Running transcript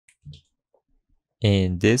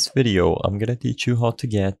In this video, I'm gonna teach you how to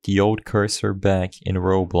get the old cursor back in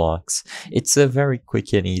Roblox. It's a very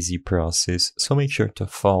quick and easy process, so make sure to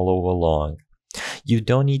follow along. You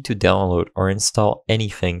don't need to download or install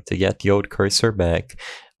anything to get the old cursor back.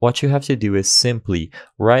 What you have to do is simply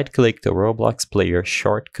right-click the Roblox player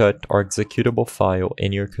shortcut or executable file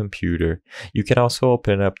in your computer. You can also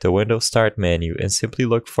open up the Windows Start menu and simply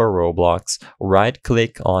look for Roblox,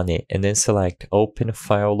 right-click on it, and then select Open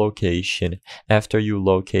File Location after you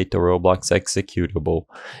locate the Roblox executable.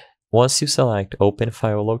 Once you select Open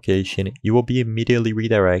File Location, you will be immediately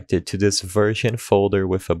redirected to this version folder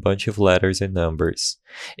with a bunch of letters and numbers.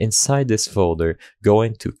 Inside this folder, go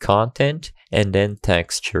into Content and then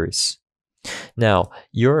Textures. Now,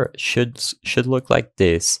 your should look like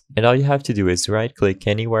this, and all you have to do is right-click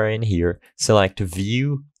anywhere in here, select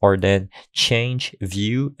View, or then Change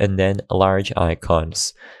View, and then Large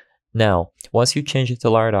Icons. Now, once you change it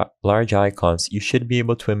to large icons, you should be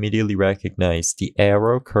able to immediately recognize the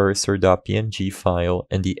arrow cursor.png file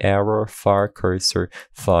and the arrow far cursor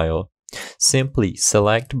file. Simply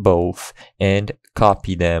select both and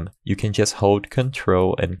copy them. You can just hold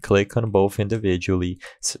Ctrl and click on both individually,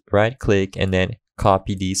 right click, and then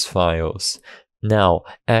copy these files. Now,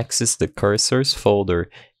 access the cursors folder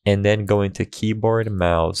and then go into keyboard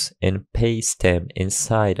mouse and paste them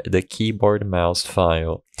inside the keyboard mouse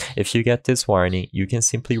file. If you get this warning, you can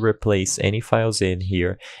simply replace any files in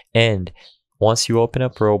here, and once you open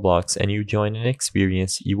up Roblox and you join an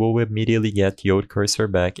experience, you will immediately get the old cursor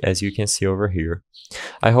back, as you can see over here.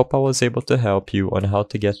 I hope I was able to help you on how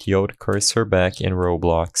to get the old cursor back in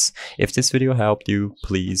Roblox. If this video helped you,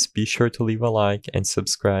 please be sure to leave a like and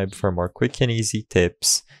subscribe for more quick and easy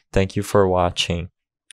tips. Thank you for watching.